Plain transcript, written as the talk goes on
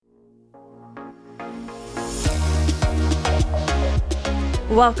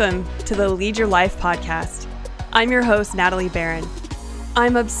Welcome to the Lead Your Life podcast. I'm your host, Natalie Barron.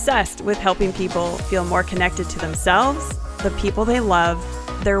 I'm obsessed with helping people feel more connected to themselves, the people they love,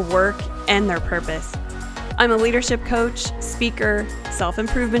 their work, and their purpose. I'm a leadership coach, speaker,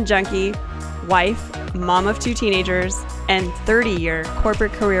 self-improvement junkie, wife, mom of 2 teenagers, and 30-year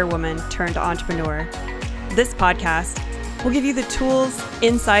corporate career woman turned entrepreneur. This podcast will give you the tools,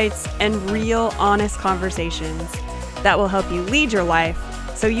 insights, and real honest conversations that will help you lead your life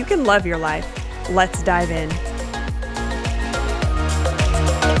so you can love your life. Let's dive in.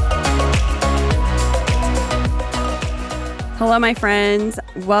 Hello, my friends.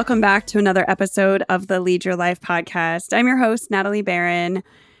 Welcome back to another episode of the Lead Your Life podcast. I'm your host, Natalie Barron,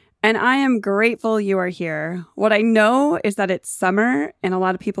 and I am grateful you are here. What I know is that it's summer and a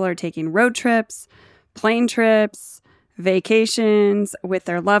lot of people are taking road trips, plane trips, vacations with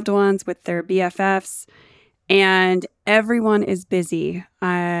their loved ones, with their BFFs, and everyone is busy.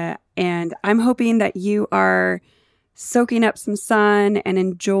 And I'm hoping that you are soaking up some sun and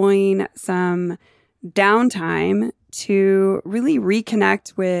enjoying some downtime to really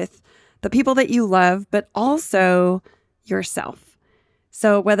reconnect with the people that you love, but also yourself.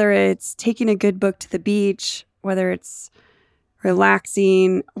 So whether it's taking a good book to the beach, whether it's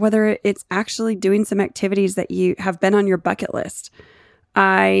relaxing, whether it's actually doing some activities that you have been on your bucket list,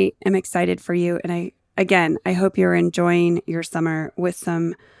 I am excited for you. And I hope you're enjoying your summer with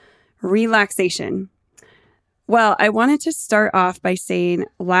some relaxation. Well, I wanted to start off by saying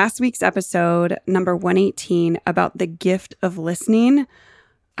last week's episode, number 118, about the gift of listening,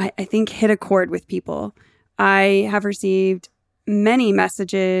 I think hit a chord with people. I have received many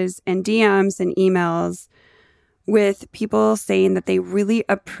messages and DMs and emails with people saying that they really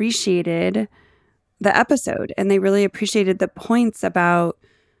appreciated the episode and they really appreciated the points about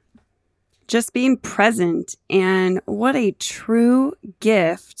just being present and what a true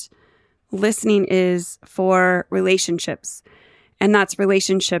gift listening is for relationships. And that's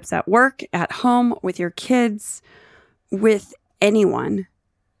relationships at work, at home, with your kids, with anyone,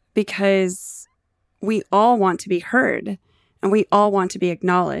 because we all want to be heard and we all want to be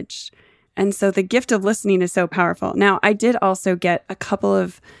acknowledged. And so the gift of listening is so powerful. Now, I did also get a couple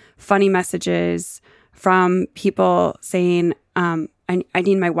of funny messages from people saying, I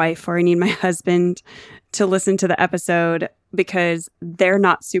need my wife or I need my husband to listen to the episode because they're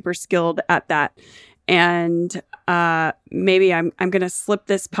not super skilled at that. And maybe I'm going to slip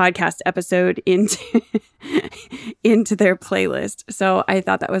this podcast episode into their playlist. So I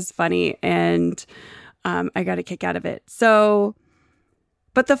thought that was funny and I got a kick out of it. So,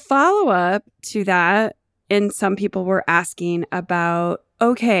 but the follow-up to that, and some people were asking about,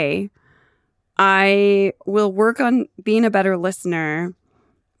 okay, I will work on being a better listener,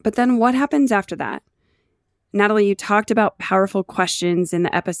 but then what happens after that? Natalie, you talked about powerful questions in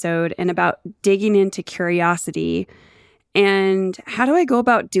the episode and about digging into curiosity. And how do I go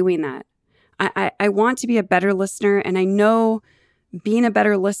about doing that? I want to be a better listener, and I know being a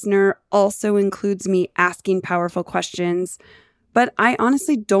better listener also includes me asking powerful questions, but I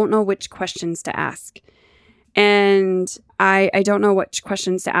honestly don't know which questions to ask. And I don't know which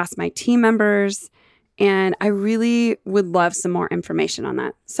questions to ask my team members, and I really would love some more information on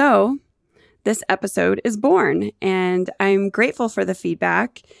that. So this episode is born, and I'm grateful for the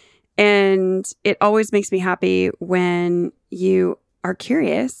feedback, and it always makes me happy when you are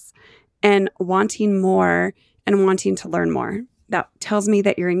curious and wanting more and wanting to learn more. That tells me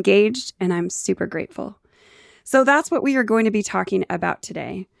that you're engaged, and I'm super grateful. So that's what we are going to be talking about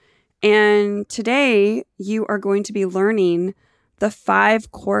today. And today, you are going to be learning the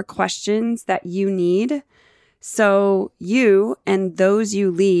 5 core questions that you need so you and those you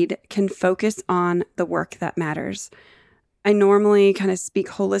lead can focus on the work that matters. I normally kind of speak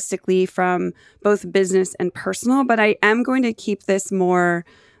holistically from both business and personal, but I am going to keep this more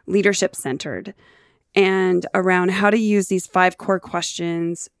leadership centered and around how to use these 5 core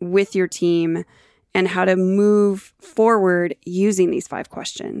questions with your team and how to move forward using these 5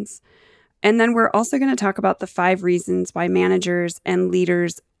 questions. And then we're also going to talk about the 5 reasons why managers and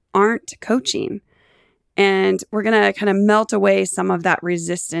leaders aren't coaching. And we're going to kind of melt away some of that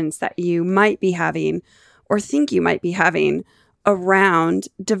resistance that you might be having or think you might be having around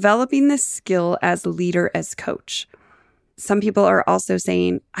developing this skill as leader, as coach. Some people are also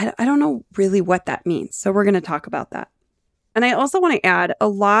saying, I don't know really what that means. So we're going to talk about that. And I also want to add a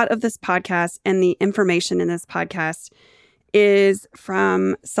lot of this podcast and the information in this podcast is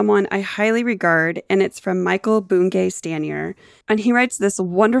from someone I highly regard, and it's from Michael Bungay Stanier. And he writes this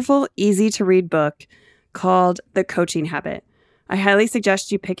wonderful, easy to read book called The Coaching Habit. I highly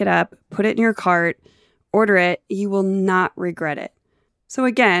suggest you pick it up, put it in your cart, order it. You will not regret it. So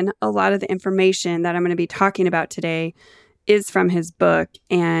again, a lot of the information that I'm going to be talking about today is from his book,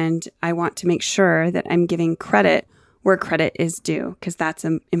 and I want to make sure that I'm giving credit where credit is due, because that's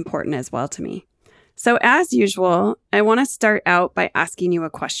important as well to me. So as usual, I want to start out by asking you a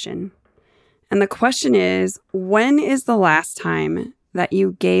question. And the question is, when is the last time that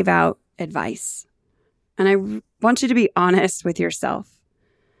you gave out advice? And I want you to be honest with yourself.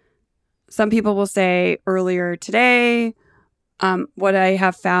 Some people will say earlier today. What I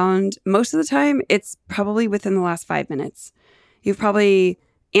have found most of the time, it's probably within the last 5 minutes. You've probably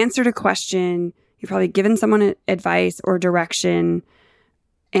answered a question. You've probably given someone advice or direction.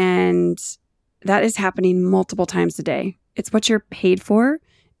 And that is happening multiple times a day. It's what you're paid for.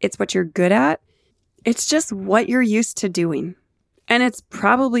 It's what you're good at. It's just what you're used to doing. And it's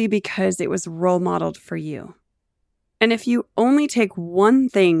probably because it was role modeled for you. And if you only take one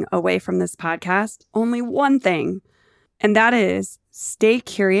thing away from this podcast, only one thing, and that is stay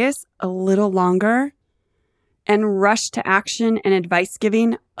curious a little longer and rush to action and advice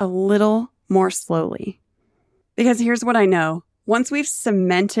giving a little more slowly. Because here's what I know. Once we've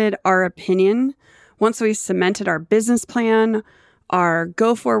cemented our opinion, once we've cemented our business plan, our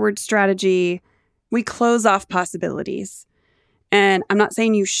go forward strategy, we close off possibilities. And I'm not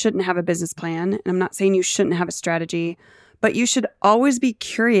saying you shouldn't have a business plan, and I'm not saying you shouldn't have a strategy, but you should always be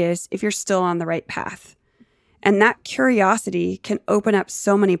curious if you're still on the right path. And that curiosity can open up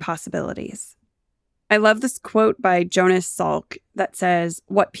so many possibilities. I love this quote by Jonas Salk that says,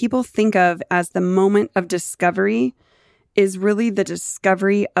 "What people think of as the moment of discovery is really the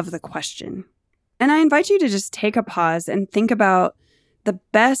discovery of the question." And I invite you to just take a pause and think about the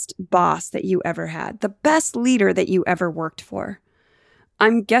best boss that you ever had, the best leader that you ever worked for.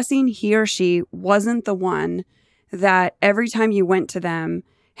 I'm guessing he or she wasn't the one that every time you went to them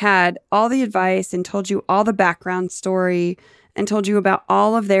had all the advice and told you all the background story and told you about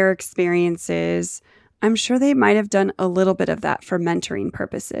all of their experiences. I'm sure they might have done a little bit of that for mentoring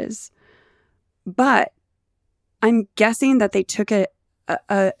purposes. But I'm guessing that they took a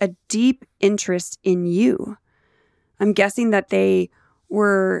deep interest in you. I'm guessing that they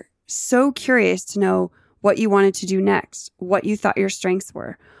were so curious to know what you wanted to do next, what you thought your strengths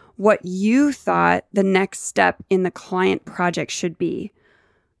were, what you thought the next step in the client project should be,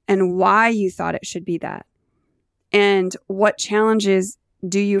 and why you thought it should be that. And what challenges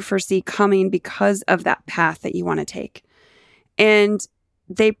do you foresee coming because of that path that you want to take? And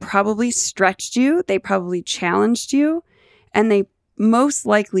they probably stretched you, they probably challenged you, and they most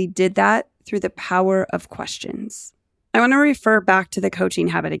likely did that through the power of questions. I want to refer back to the coaching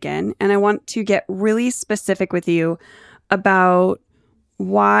habit again, and I want to get really specific with you about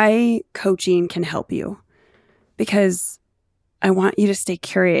why coaching can help you, because I want you to stay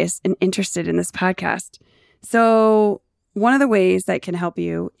curious and interested in this podcast. So one of the ways that can help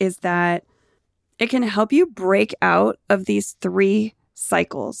you is that it can help you break out of these 3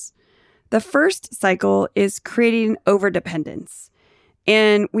 cycles. The first cycle is creating overdependence.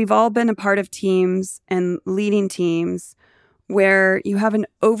 And we've all been a part of teams and leading teams where you have an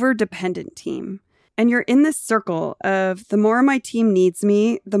overdependent team. And you're in this circle of the more my team needs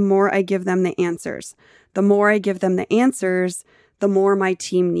me, the more I give them the answers. The more I give them the answers, the more my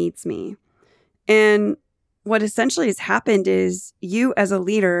team needs me. And what essentially has happened is you as a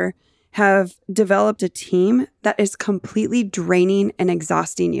leader have developed a team that is completely draining and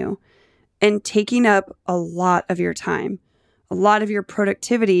exhausting you and taking up a lot of your time. A lot of your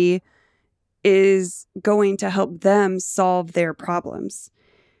productivity is going to help them solve their problems.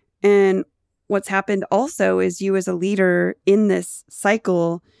 And what's happened also is you as a leader in this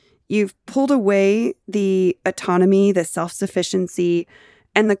cycle, you've pulled away the autonomy, the self-sufficiency,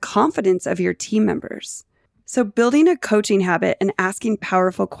 and the confidence of your team members. So building a coaching habit and asking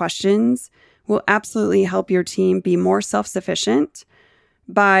powerful questions will absolutely help your team be more self-sufficient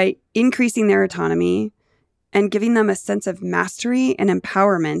by increasing their autonomy and giving them a sense of mastery and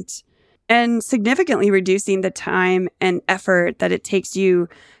empowerment, and significantly reducing the time and effort that it takes you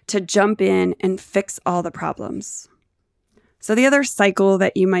to jump in and fix all the problems. So the other cycle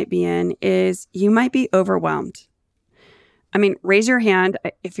that you might be in is you might be overwhelmed. I mean, raise your hand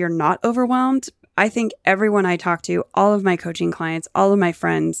if you're not overwhelmed. I think everyone I talk to, all of my coaching clients, all of my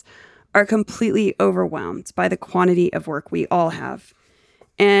friends are completely overwhelmed by the quantity of work we all have.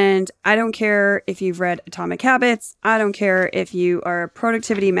 And I don't care if you've read Atomic Habits. I don't care if you are a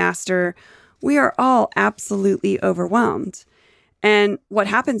productivity master. We are all absolutely overwhelmed. And what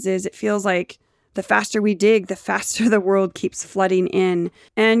happens is it feels like the faster we dig, the faster the world keeps flooding in.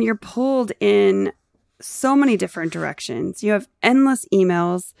 And you're pulled in so many different directions. You have endless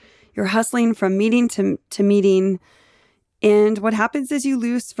emails. You're hustling from meeting to meeting. And what happens is you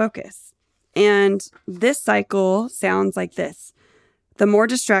lose focus. And this cycle sounds like this. The more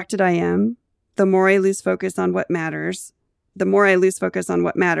distracted I am, the more I lose focus on what matters. The more I lose focus on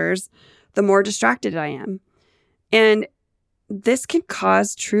what matters, the more distracted I am. And this can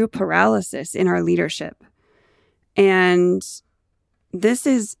cause true paralysis in our leadership. And this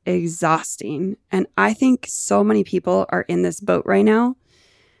is exhausting. And I think so many people are in this boat right now.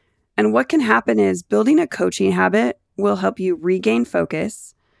 And what can happen is building a coaching habit will help you regain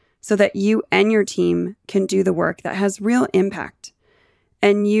focus so that you and your team can do the work that has real impact.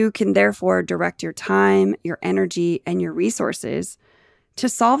 And you can therefore direct your time, your energy, and your resources to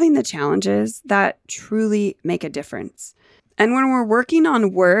solving the challenges that truly make a difference. And when we're working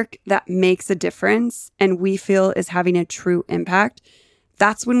on work that makes a difference and we feel is having a true impact,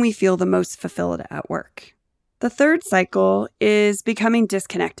 that's when we feel the most fulfilled at work. The third cycle is becoming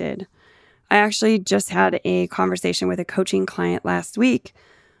disconnected. I actually just had a conversation with a coaching client last week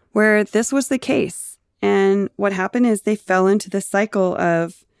where this was the case. And what happened is they fell into the cycle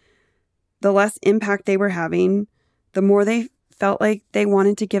of the less impact they were having, the more they felt like they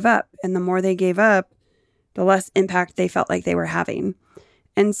wanted to give up. And the more they gave up, the less impact they felt like they were having.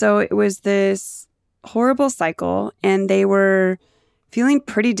 And so it was this horrible cycle, and they were feeling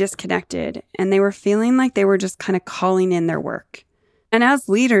pretty disconnected, and they were feeling like they were just kind of calling in their work. And as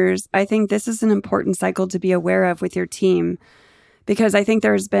leaders, I think this is an important cycle to be aware of with your team, because I think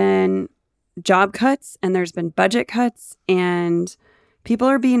there's been job cuts and there's been budget cuts, and people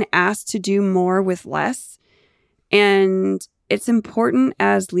are being asked to do more with less. And it's important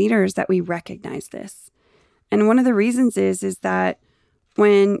as leaders that we recognize this. And one of the reasons is that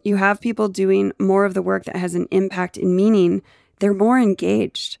when you have people doing more of the work that has an impact and meaning, they're more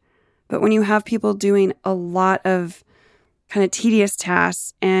engaged. But when you have people doing a lot of kind of tedious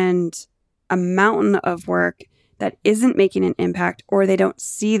tasks and a mountain of work that isn't making an impact, or they don't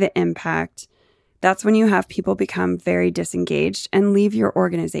see the impact, that's when you have people become very disengaged and leave your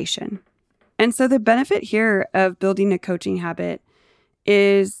organization. And so the benefit here of building a coaching habit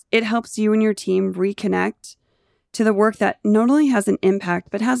is it helps you and your team reconnect to the work that not only has an impact,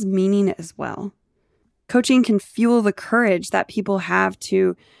 but has meaning as well. Coaching can fuel the courage that people have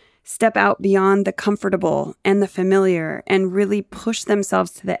to step out beyond the comfortable and the familiar and really push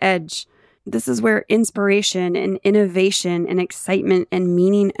themselves to the edge. This is where inspiration and innovation and excitement and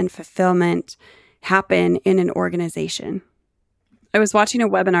meaning and fulfillment happen in an organization. I was watching a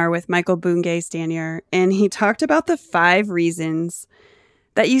webinar with Michael Bungay-Stanier, and he talked about the 5 reasons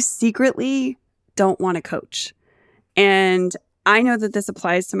that you secretly don't want to coach. And I know that this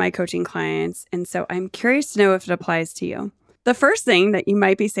applies to my coaching clients, and so I'm curious to know if it applies to you. The first thing that you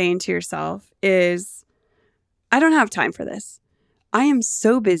might be saying to yourself is, I don't have time for this. I am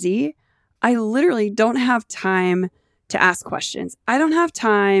so busy. I literally don't have time to ask questions. I don't have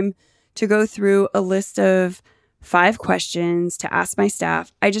time to go through a list of 5 questions to ask my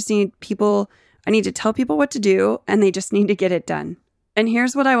staff. I need to tell people what to do, and they just need to get it done. And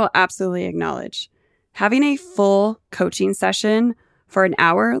here's what I will absolutely acknowledge. Having a full coaching session for an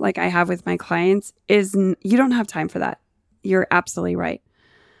hour, like I have with my clients, you don't have time for that. You're absolutely right.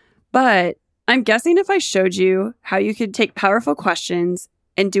 But I'm guessing if I showed you how you could take powerful questions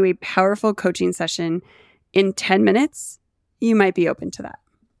and do a powerful coaching session in 10 minutes, you might be open to that.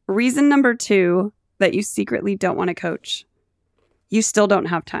 Reason number 2 that you secretly don't want to coach: you still don't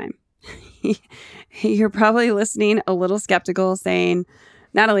have time. You're probably listening a little skeptical, saying,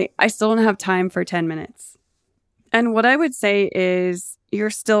 Natalie, I still don't have time for 10 minutes. And what I would say is, you're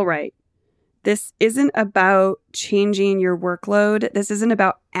still right. This isn't about changing your workload. This isn't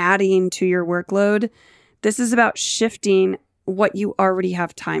about adding to your workload. This is about shifting what you already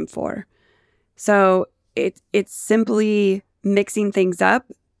have time for. So it's simply mixing things up,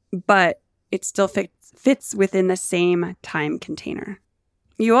 but it still fits within the same time container.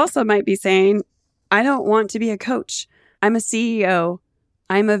 You also might be saying, I don't want to be a coach. I'm a CEO.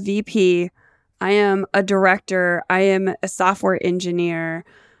 I'm a VP. I am a director. I am a software engineer.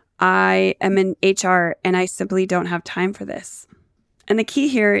 I am in HR, and I simply don't have time for this. And the key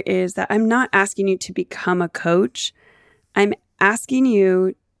here is that I'm not asking you to become a coach. I'm asking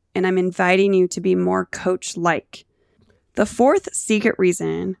you, and I'm inviting you to be more coach-like. The 4th secret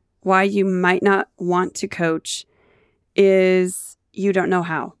reason why you might not want to coach is you don't know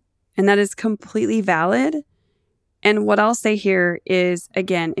how. And that is completely valid. And what I'll say here is,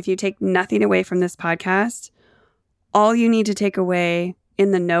 again, if you take nothing away from this podcast, all you need to take away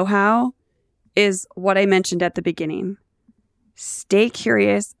in the know-how is what I mentioned at the beginning. Stay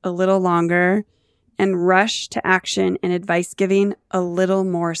curious a little longer and rush to action and advice giving a little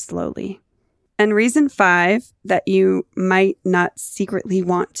more slowly. And reason 5 that you might not secretly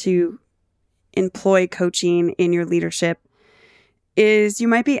want to employ coaching in your leadership is you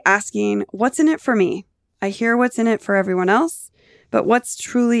might be asking, what's in it for me? I hear what's in it for everyone else, but what's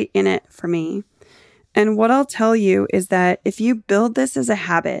truly in it for me? And what I'll tell you is that if you build this as a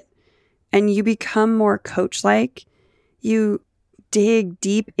habit and you become more coach-like, you dig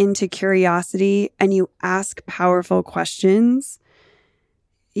deep into curiosity and you ask powerful questions,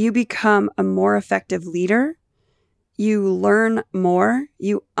 you become a more effective leader. You learn more.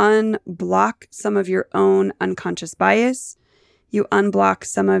 You unblock some of your own unconscious bias. You unblock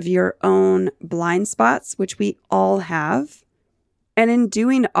some of your own blind spots, which we all have. And in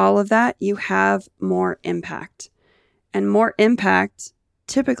doing all of that, you have more impact. And more impact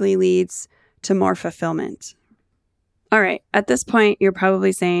typically leads to more fulfillment. All right, at this point, you're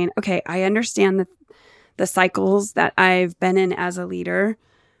probably saying, okay, I understand the cycles that I've been in as a leader.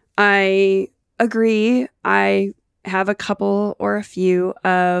 I agree. I have a couple or a few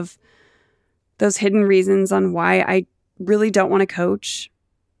of those hidden reasons on why I really don't want to coach.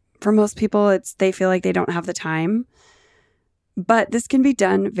 For most people, they feel like they don't have the time. But this can be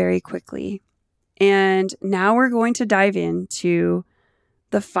done very quickly. And now we're going to dive into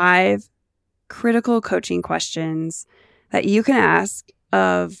the 5 critical coaching questions that you can ask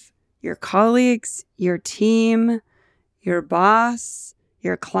of your colleagues, your team, your boss,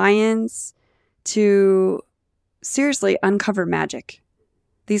 your clients to seriously uncover magic.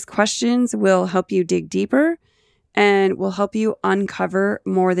 These questions will help you dig deeper and will help you uncover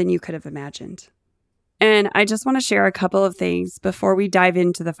more than you could have imagined. And I just want to share a couple of things before we dive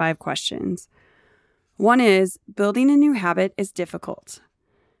into the 5 questions. One is building a new habit is difficult.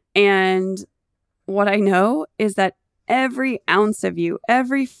 And what I know is that every ounce of you,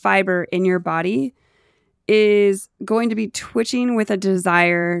 every fiber in your body is going to be twitching with a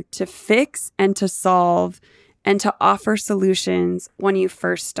desire to fix and to solve and to offer solutions when you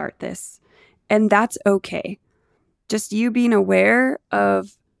first start this. And that's okay. Just you being aware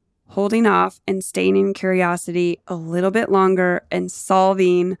of holding off and staying in curiosity a little bit longer and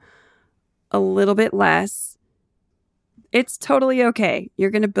solving a little bit less, it's totally okay.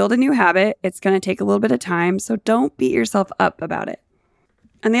 You're going to build a new habit. It's going to take a little bit of time, so don't beat yourself up about it.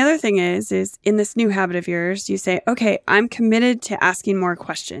 And the other thing is in this new habit of yours, you say, okay, I'm committed to asking more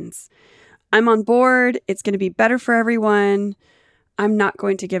questions. I'm on board. It's going to be better for everyone. I'm not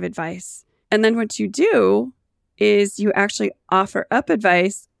going to give advice. And then what you do is you actually offer up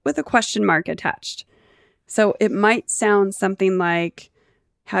advice with a question mark attached. So it might sound something like,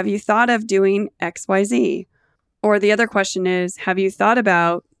 have you thought of doing XYZ? Or the other question is, have you thought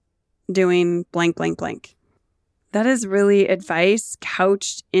about doing blank, blank, blank? That is really advice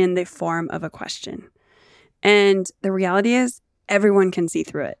couched in the form of a question. And the reality is, everyone can see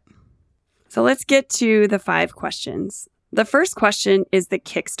through it. So let's get to the 5 questions. The first question is the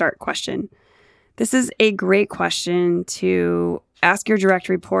kickstart question. This is a great question to ask your direct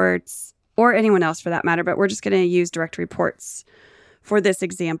reports or anyone else for that matter, but we're just going to use direct reports for this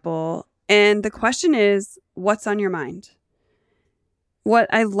example. And the question is, what's on your mind? What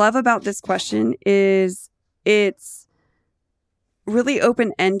I love about this question is it's really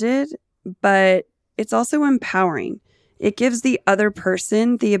open-ended, but it's also empowering. It gives the other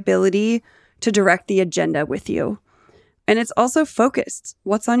person the ability to direct the agenda with you. And it's also focused.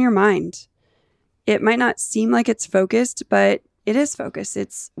 What's on your mind? It might not seem like it's focused, but it is focused.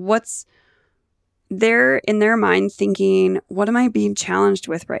 It's what's there in their mind thinking, what am I being challenged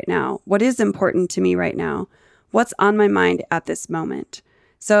with right now? What is important to me right now? What's on my mind at this moment?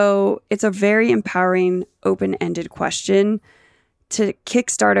 So it's a very empowering, open-ended question to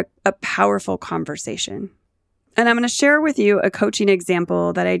kickstart a powerful conversation. And I'm going to share with you a coaching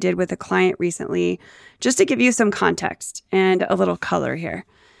example that I did with a client recently, just to give you some context and a little color here.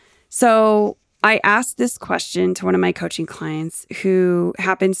 So I asked this question to one of my coaching clients who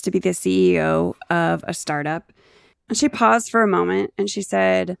happens to be the CEO of a startup. And she paused for a moment and she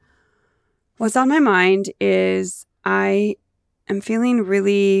said, what's on my mind is I am feeling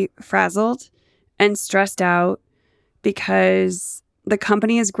really frazzled and stressed out because the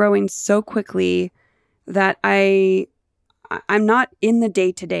company is growing so quickly that I'm not in the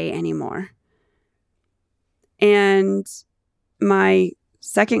day-to-day anymore. And my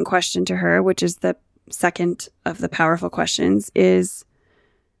second question to her, which is the second of the powerful questions, is,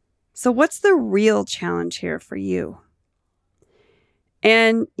 so what's the real challenge here for you?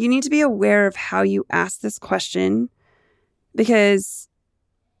 And you need to be aware of how you ask this question because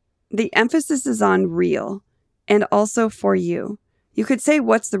the emphasis is on real and also for you. You could say,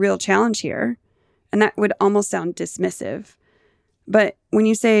 what's the real challenge here? And that would almost sound dismissive. But when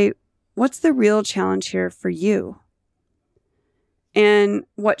you say, what's the real challenge here for you? And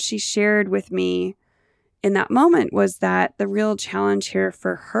what she shared with me in that moment was that the real challenge here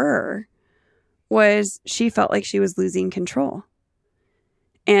for her was she felt like she was losing control.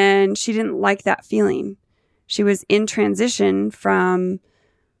 And she didn't like that feeling. She was in transition from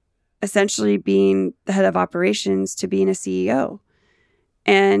essentially being the head of operations to being a CEO,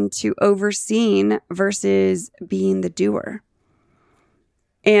 and to overseeing versus being the doer.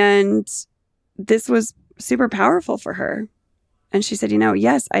 And this was super powerful for her. And she said,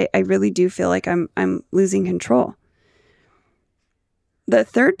 yes, I really do feel like I'm losing control. The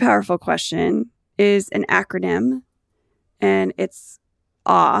third powerful question is an acronym, and it's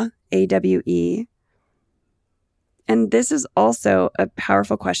AWE, AWE. And this is also a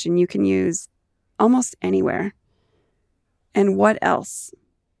powerful question you can use almost anywhere. And what else?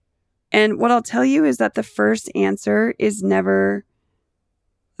 And what I'll tell you is that the first answer is never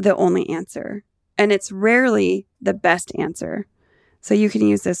the only answer. And it's rarely the best answer. So you can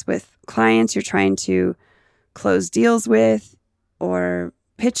use this with clients you're trying to close deals with or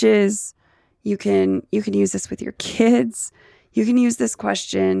pitches. You can use this with your kids. You can use this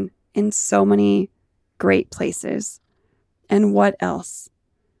question in so many great places. And what else?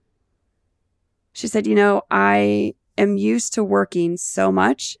 She said, I am used to working so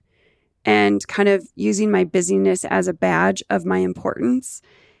much and kind of using my busyness as a badge of my importance.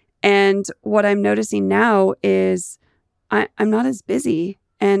 And what I'm noticing now is I'm not as busy,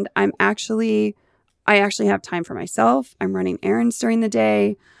 and I actually have time for myself. I'm running errands during the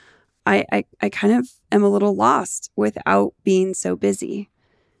day. I kind of am a little lost without being so busy.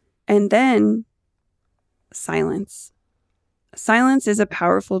 And then silence. Silence is a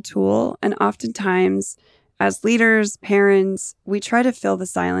powerful tool, and oftentimes as leaders, parents, we try to fill the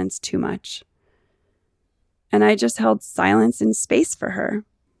silence too much. And I just held silence and space for her.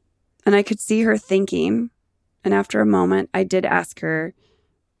 And I could see her thinking. And after a moment, I did ask her,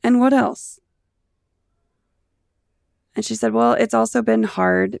 and what else? And she said, well, it's also been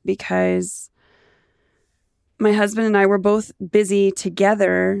hard because my husband and I were both busy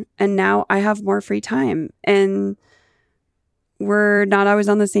together, and now I have more free time. And we're not always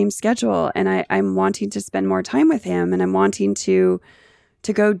on the same schedule. And I'm wanting to spend more time with him, and I'm wanting to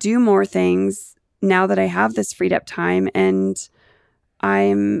go do more things now that I have this freed up time, and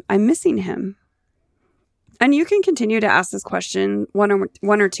I'm missing him. And you can continue to ask this question one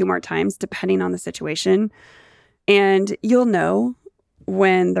or two more times, depending on the situation. And you'll know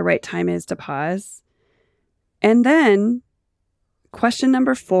when the right time is to pause. And then question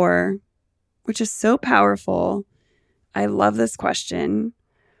number 4, which is so powerful. I love this question.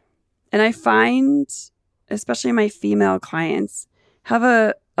 And I find, especially my female clients, have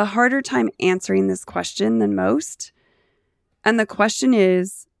a harder time answering this question than most. And the question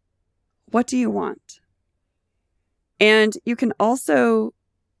is, what do you want? And you can also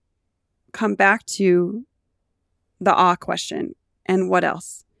come back to the question, and what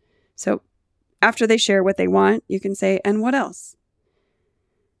else? So after they share what they want, you can say, and what else?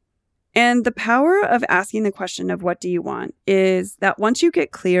 And the power of asking the question of what do you want is that once you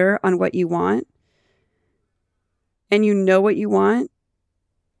get clear on what you want and you know what you want,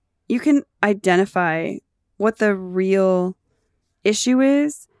 you can identify what the real issue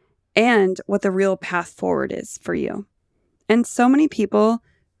is and what the real path forward is for you. And so many people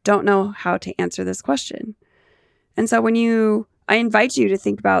don't know how to answer this question. And so I invite you to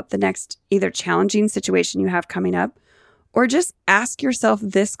think about the next either challenging situation you have coming up, or just ask yourself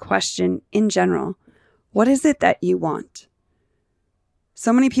this question in general. What is it that you want?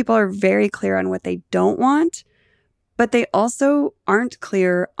 So many people are very clear on what they don't want, but they also aren't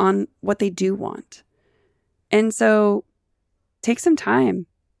clear on what they do want. And so take some time,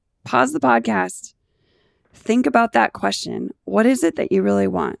 pause the podcast, think about that question. What is it that you really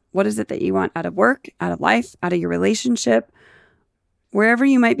want? What is it that you want out of work, out of life, out of your relationship? Wherever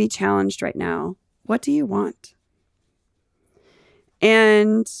you might be challenged right now, what do you want?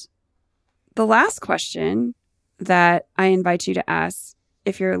 And the last question that I invite you to ask,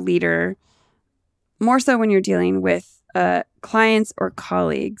 if you're a leader, more so when you're dealing with clients or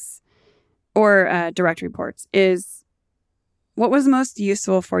colleagues or direct reports, is what was most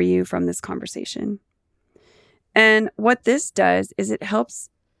useful for you from this conversation? And what this does is it helps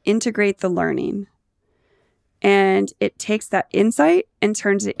integrate the learning, and it takes that insight and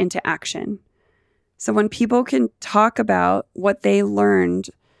turns it into action. So when people can talk about what they learned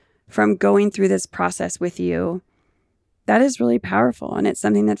from going through this process with you, that is really powerful. And it's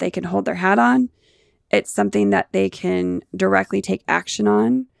something that they can hold their hat on. It's something that they can directly take action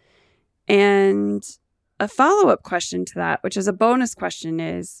on. And a follow-up question to that, which is a bonus question,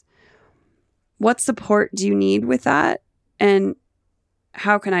 is what support do you need with that? And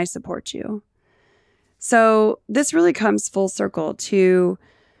how can I support you? So this really comes full circle to,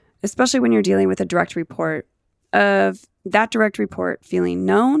 especially when you're dealing with a direct report, of that direct report feeling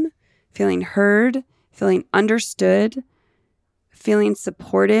known, feeling heard, feeling understood, feeling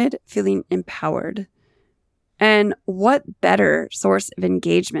supported, feeling empowered. And what better source of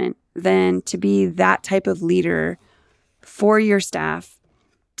engagement than to be that type of leader for your staff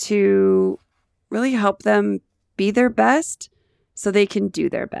to really help them be their best so they can do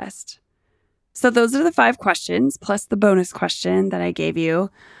their best. So those are the 5 questions, plus the bonus question that I gave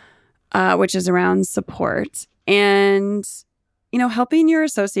you, which is around support and, helping your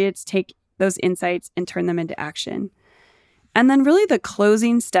associates take those insights and turn them into action. And then really the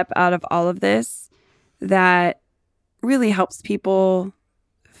closing step out of all of this that really helps people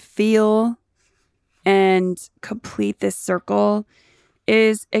feel and complete this circle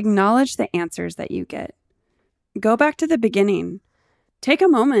is acknowledge the answers that you get. Go back to the beginning. Take a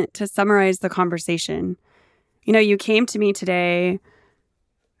moment to summarize the conversation. You came to me today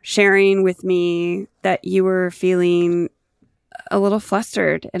sharing with me that you were feeling a little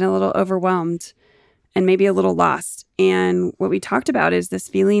flustered and a little overwhelmed and maybe a little lost. And what we talked about is this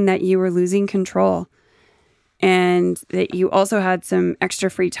feeling that you were losing control and that you also had some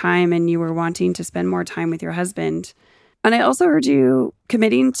extra free time and you were wanting to spend more time with your husband. And I also heard you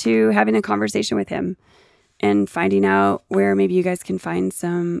committing to having a conversation with him and finding out where maybe you guys can find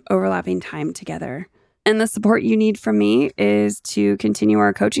some overlapping time together. And the support you need from me is to continue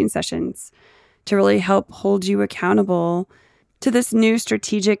our coaching sessions to really help hold you accountable to this new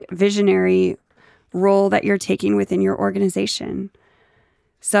strategic visionary role that you're taking within your organization.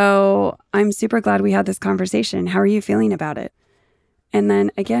 So I'm super glad we had this conversation. How are you feeling about it? And then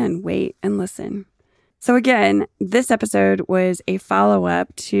again, wait and listen. So again, this episode was a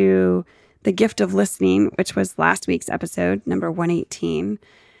follow-up to the gift of listening, which was last week's episode, number 118.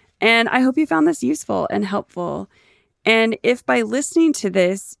 And I hope you found this useful and helpful. And if by listening to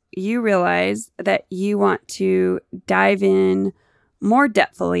this, you realize that you want to dive in more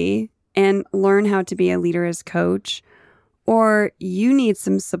depthfully and learn how to be a leader as coach, or you need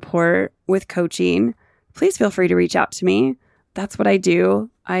some support with coaching, please feel free to reach out to me. That's what I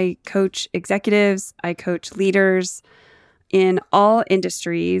do. I coach executives, I coach leaders in all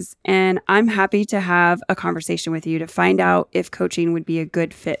industries, and I'm happy to have a conversation with you to find out if coaching would be a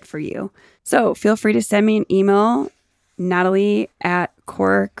good fit for you. So feel free to send me an email,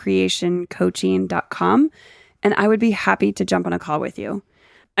 natalie@corecreationcoaching.com, and I would be happy to jump on a call with you.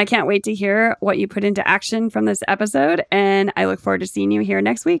 I can't wait to hear what you put into action from this episode, and I look forward to seeing you here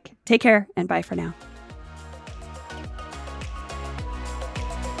next week. Take care, and bye for now.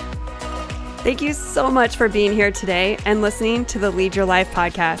 Thank you so much for being here today and listening to the Lead Your Life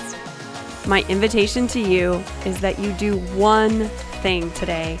podcast. My invitation to you is that you do one thing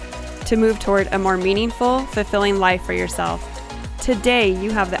today to move toward a more meaningful, fulfilling life for yourself. Today, you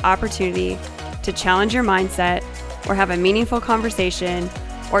have the opportunity to challenge your mindset or have a meaningful conversation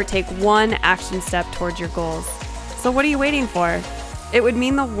or take one action step towards your goals. So what are you waiting for? It would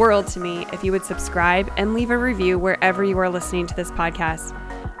mean the world to me if you would subscribe and leave a review wherever you are listening to this podcast.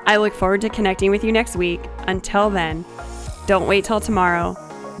 I look forward to connecting with you next week. Until then, don't wait till tomorrow.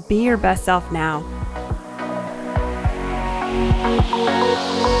 Be your best self now.